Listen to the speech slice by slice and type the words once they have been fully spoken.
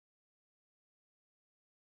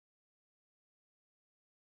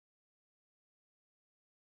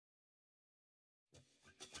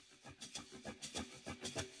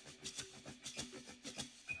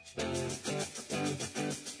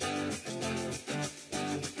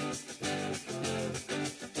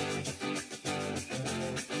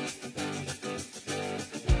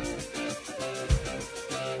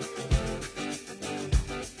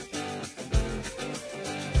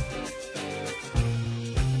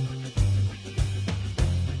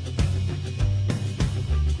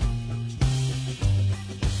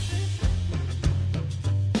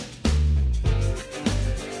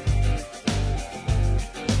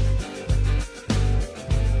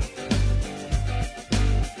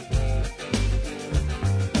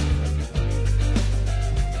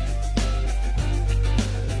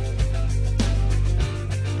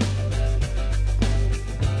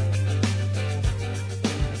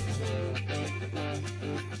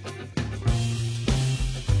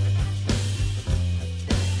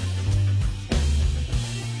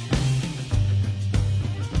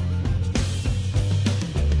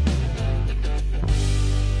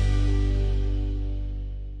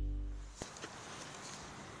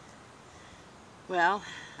Well,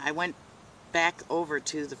 I went back over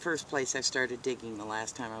to the first place I started digging the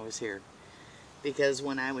last time I was here. Because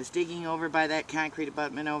when I was digging over by that concrete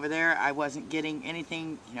abutment over there, I wasn't getting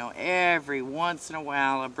anything, every once in a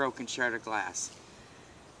while a broken shard of glass.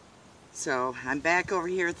 So I'm back over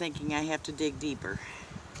here thinking I have to dig deeper.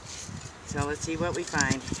 So let's see what we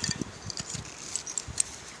find.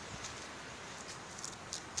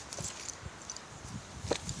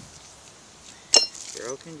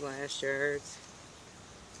 Broken glass shards.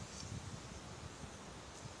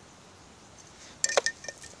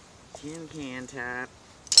 Tin can top.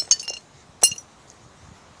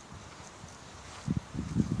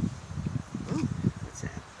 Ooh, what's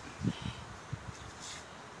that?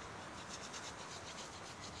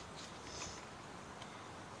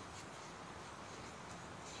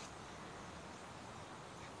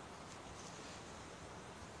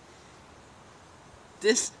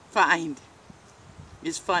 This find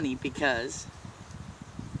is funny because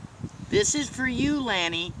this is for you,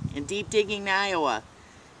 Lanny, in Deep Digging, Iowa.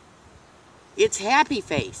 It's Happy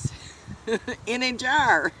Face in a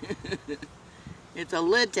jar. It's a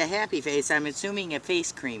lid to Happy Face. I'm assuming a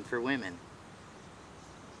face cream for women.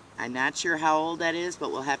 I'm not sure how old that is,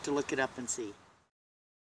 but we'll have to look it up and see.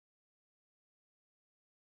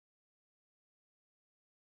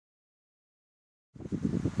 I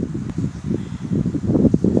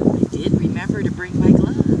did remember to bring my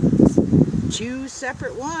gloves. Choose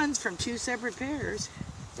separate ones from two separate pairs,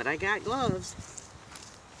 but I got gloves.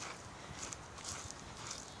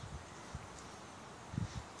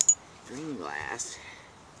 Green glass.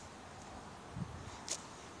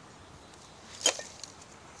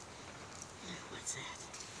 What's that?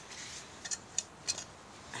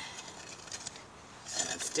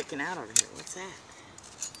 That's sticking out over here. What's that?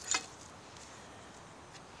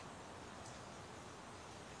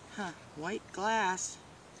 Huh, white glass.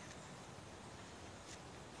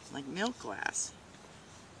 Like milk glass.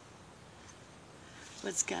 But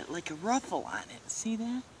it's got like a ruffle on it. See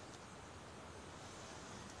that?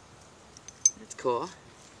 That's cool.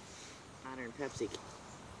 Modern Pepsi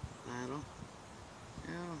bottle.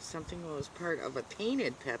 Oh, something was part of a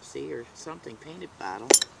painted Pepsi or something, painted bottle.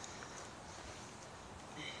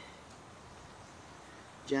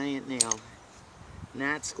 Giant nail.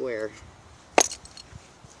 Not square.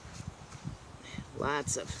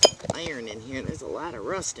 Lots of iron in here. There's a lot of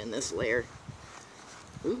rust in this layer.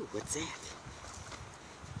 Ooh, what's that?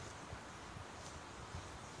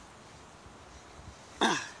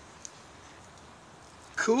 Ah,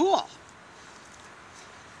 cool.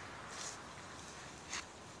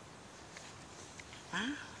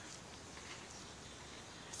 Wow.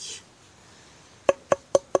 See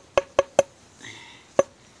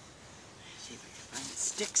if I can find a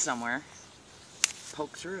stick somewhere.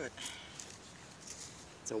 Poke through it.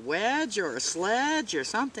 It's a wedge or a sledge or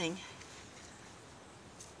something.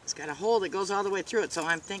 It's got a hole that goes all the way through it, so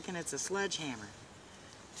I'm thinking it's a sledgehammer.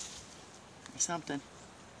 Or something.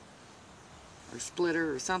 Or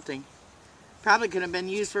splitter or something. Probably could have been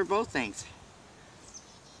used for both things.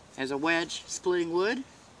 As a wedge, splitting wood.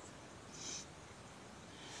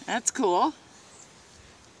 That's cool.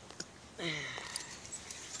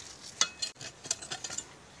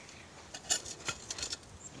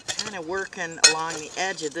 Kind of working along the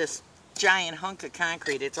edge of this giant hunk of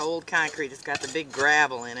concrete. It's old concrete. It's got the big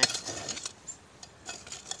gravel in it.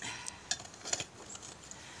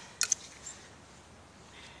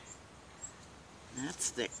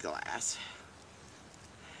 That's thick glass.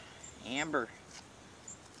 Amber.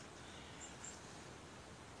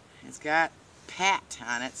 It's got pat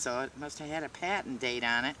on it, so it must have had a patent date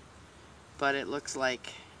on it. But it looks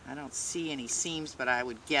like, I don't see any seams, but I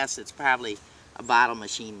would guess it's probably a bottle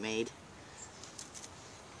machine made.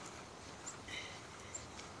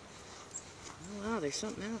 Oh, wow, there's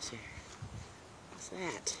something else here. What's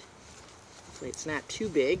that? Hopefully it's not too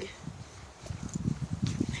big.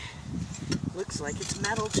 Looks like it's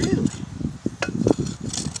metal too.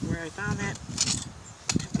 Where I found that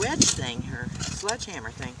wedge thing, or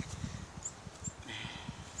sledgehammer thing.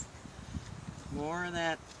 More of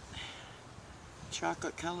that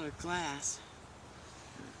chocolate colored glass.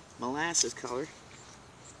 Molasses color.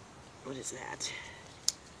 What is that?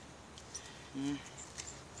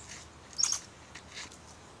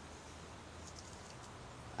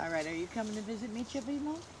 Alright, are you coming to visit me,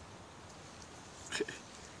 Chipmunk?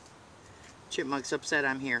 Chipmunk's upset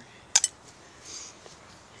I'm here.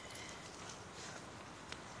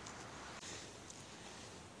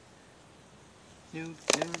 New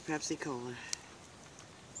Pepsi Cola.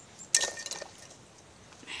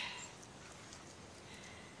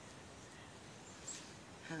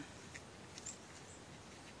 Huh.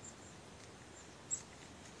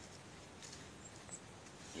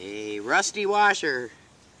 rusty washer.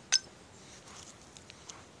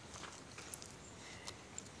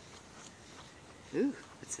 Ooh,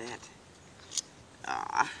 what's that?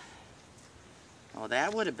 Ah. Oh,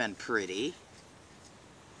 that would have been pretty.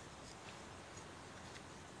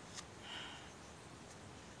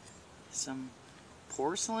 Some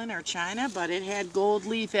porcelain or china, but it had gold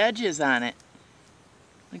leaf edges on it.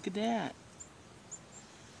 Look at that.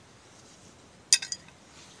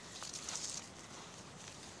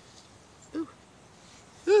 Ooh.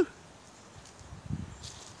 Ooh.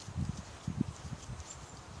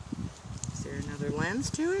 Is there another lens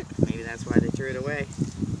to it? Maybe that's why they threw it away.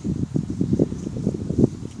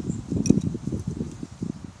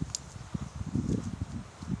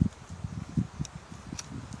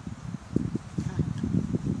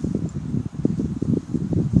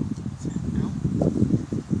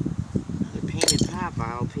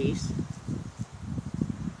 Bottle piece.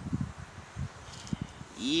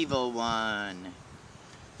 Evil one.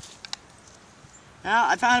 Well,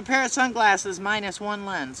 I found a pair of sunglasses minus one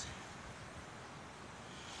lens.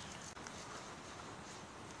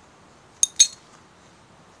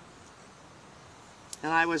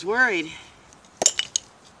 And I was worried.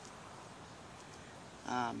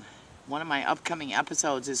 One of my upcoming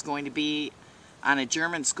episodes is going to be on a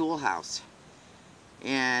German schoolhouse.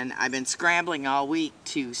 And I've been scrambling all week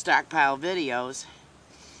to stockpile videos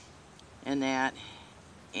and that,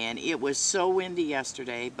 and it was so windy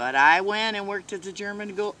yesterday, but I went and worked at the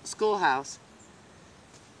German schoolhouse.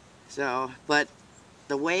 So, but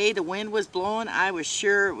the way the wind was blowing, I was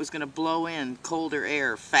sure it was going to blow in colder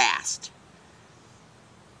air fast.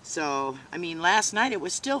 So, I mean, last night it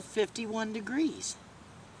was still 51 degrees.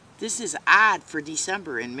 This is odd for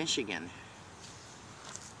December in Michigan.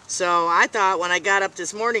 So I thought when I got up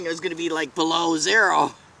this morning it was going to be like below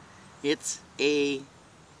zero. It's a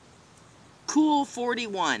cool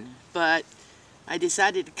 41, but I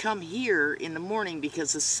decided to come here in the morning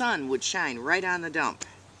because the sun would shine right on the dump.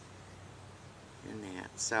 And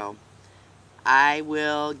that. So I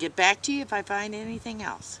will get back to you if I find anything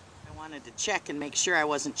else. I wanted to check and make sure I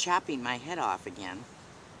wasn't chopping my head off again,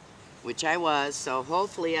 which I was, so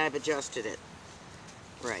hopefully I've adjusted it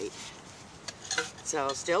right. So,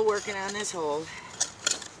 still working on this hole.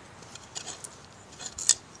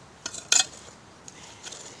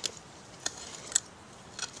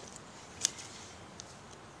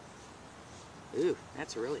 Ooh,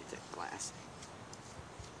 that's really thick glass.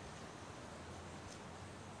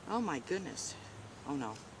 Oh my goodness. Oh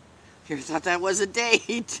no. Here, I thought that was a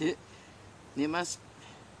date. It must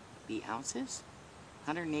be ounces.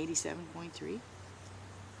 187.3. I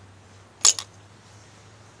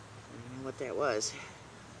don't know what that was.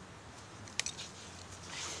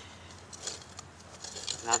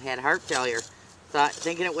 I've had heart failure.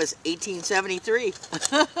 Thinking it was 1873.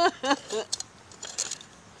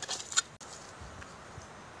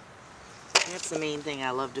 That's the main thing I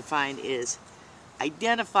love to find is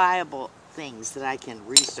identifiable things that I can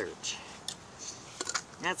research.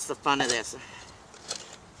 That's the fun of this.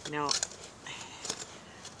 You know,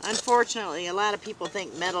 unfortunately, a lot of people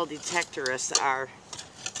think metal detectorists are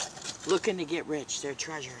looking to get rich. They're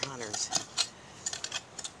treasure hunters.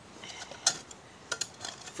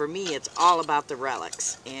 For me, it's all about the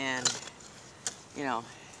relics and, you know,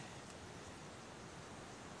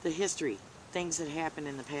 the history, things that happened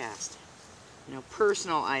in the past. You know,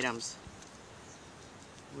 personal items.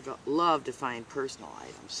 Would love to find personal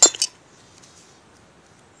items.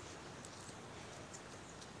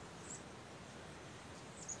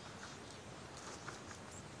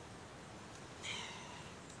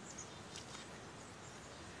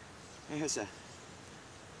 There's a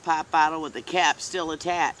pop bottle with the cap still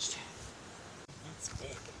attached. That's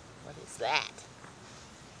big. What is that?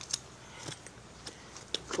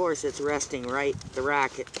 Of course it's resting right,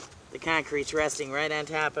 the concrete's resting right on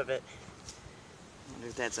top of it. I wonder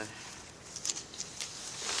if that's a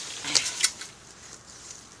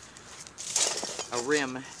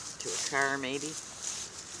rim to a car maybe.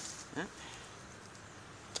 Huh?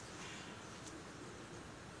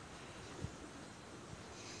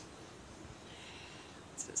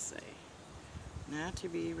 What's this say? Not to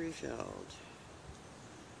be refilled.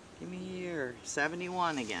 Give me a year.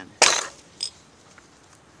 71 again.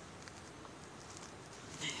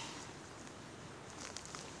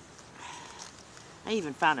 I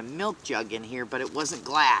even found a milk jug in here, but it wasn't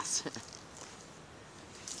glass.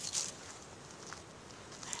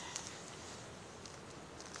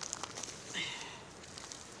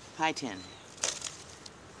 Pie tin.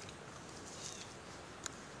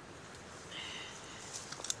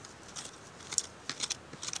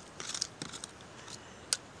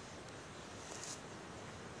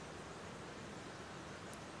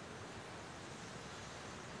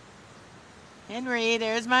 Henry,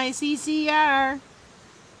 there's my CCR.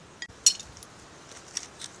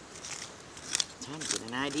 Time to get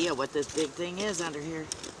an idea what this big thing is under here.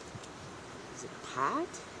 Is it a pot?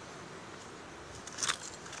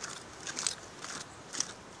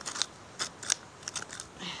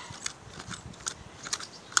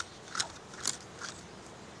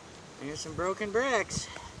 There's some broken bricks.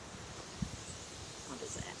 What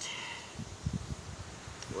is that?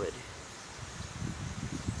 Wood.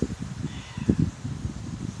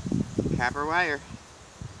 Copper wire.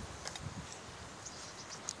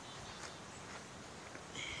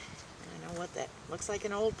 I don't know what that looks like.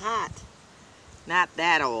 An old pot. Not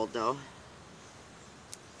that old though.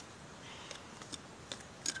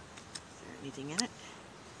 Is there anything in it?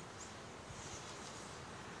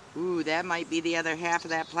 Ooh, that might be the other half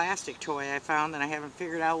of that plastic toy I found and I haven't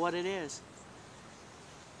figured out what it is.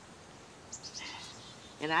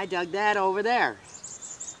 And I dug that over there.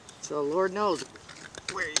 So Lord knows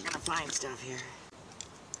where you're gonna find stuff here.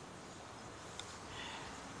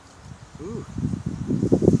 Ooh,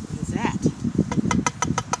 what is that?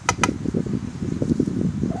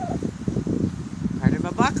 Part of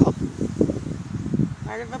a buckle.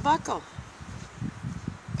 Part of a buckle.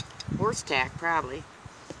 Horse tack, probably.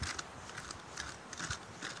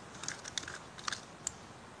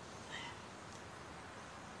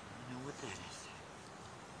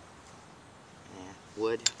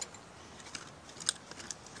 Wood.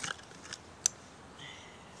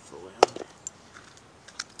 Foil.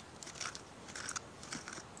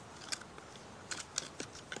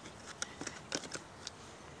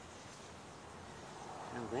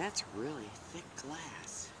 Now that's really thick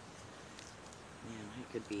glass. Yeah,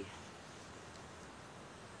 it could be.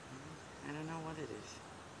 I don't know what it is.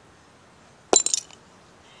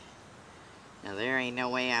 Now there ain't no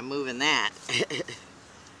way I'm moving that.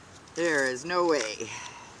 There is no way.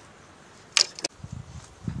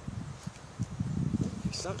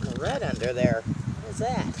 There's something red under there. What is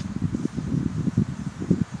that?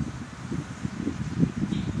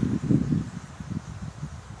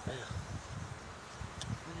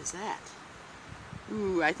 What is that?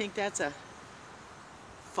 Ooh, I think that's a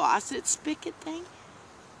faucet spigot thing.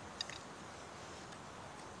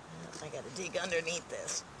 I gotta dig underneath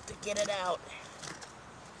this to get it out.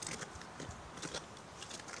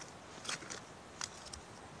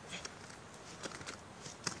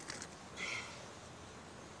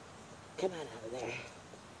 Come on out of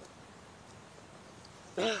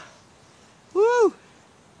there. Woo!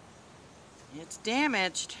 It's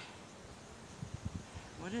damaged.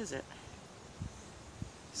 What is it?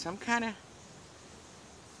 Some kind of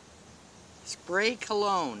spray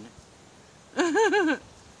cologne.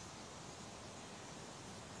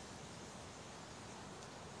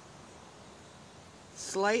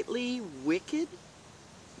 Slightly wicked?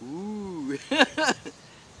 Ooh.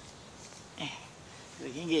 We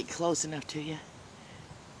can get close enough to you.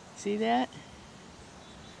 See that?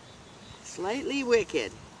 Slightly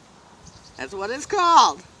wicked. That's what it's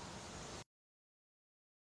called.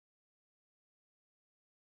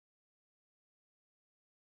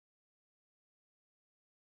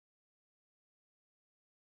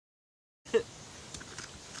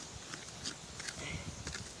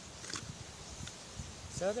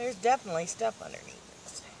 So there's definitely stuff underneath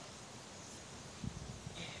this.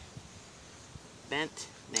 Bent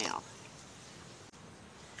nail.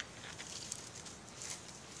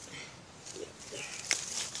 Get up there.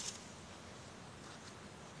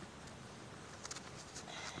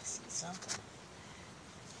 I see something.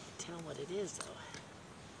 Can't tell what it is though.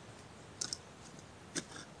 Is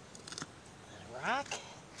that a rock?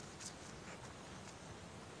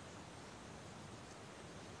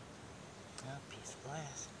 Oh, a piece of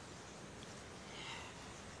glass.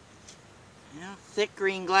 Yeah, thick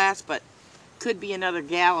green glass, but could be another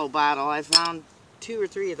Gallo bottle. I found 2 or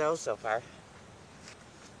 3 of those so far.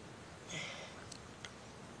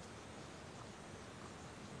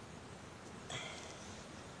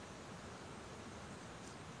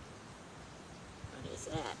 What is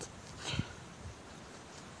that?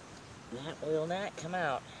 That will not come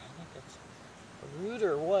out. I think it's a root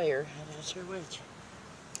or wire. I'm not sure which.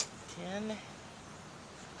 10.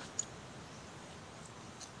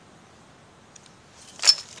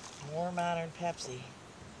 More modern Pepsi.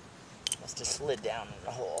 Must have slid down in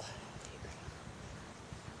the hole.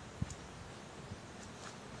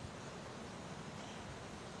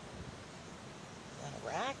 Is that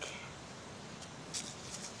a rock?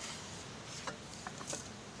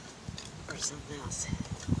 Or something else?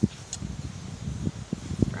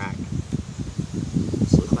 Rock.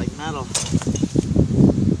 This looks like metal.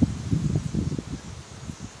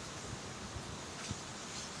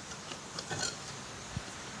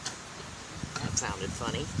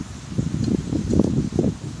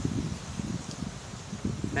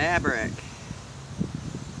 fabric.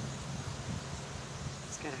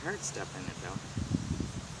 It's got hard stuff in it though.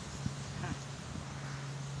 Huh.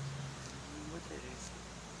 I don't know what that is.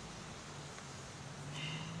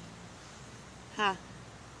 Huh.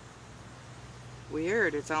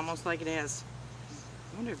 Weird. It's almost like it has.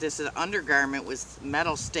 I wonder if this is an undergarment with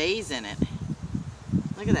metal stays in it.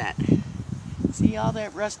 Look at that. See all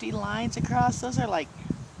that rusty lines across? Those are like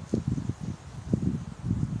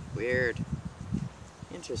weird.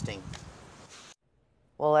 Interesting.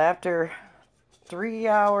 Well, after 3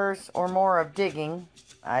 hours or more of digging,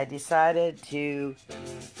 I decided to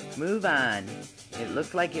move on. It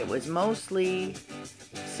looked like it was mostly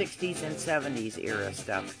 60s and 70s era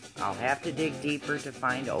stuff. I'll have to dig deeper to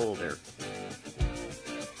find older.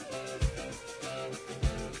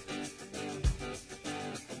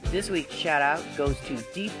 This week's shout out goes to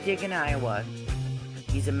Deep Dig in Iowa.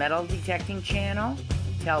 He's a metal detecting channel.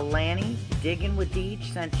 Tell Lanny Diggin With Deej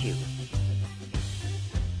sent you.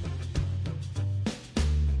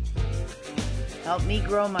 Help me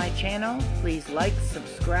grow my channel. Please like,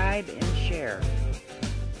 subscribe, and share.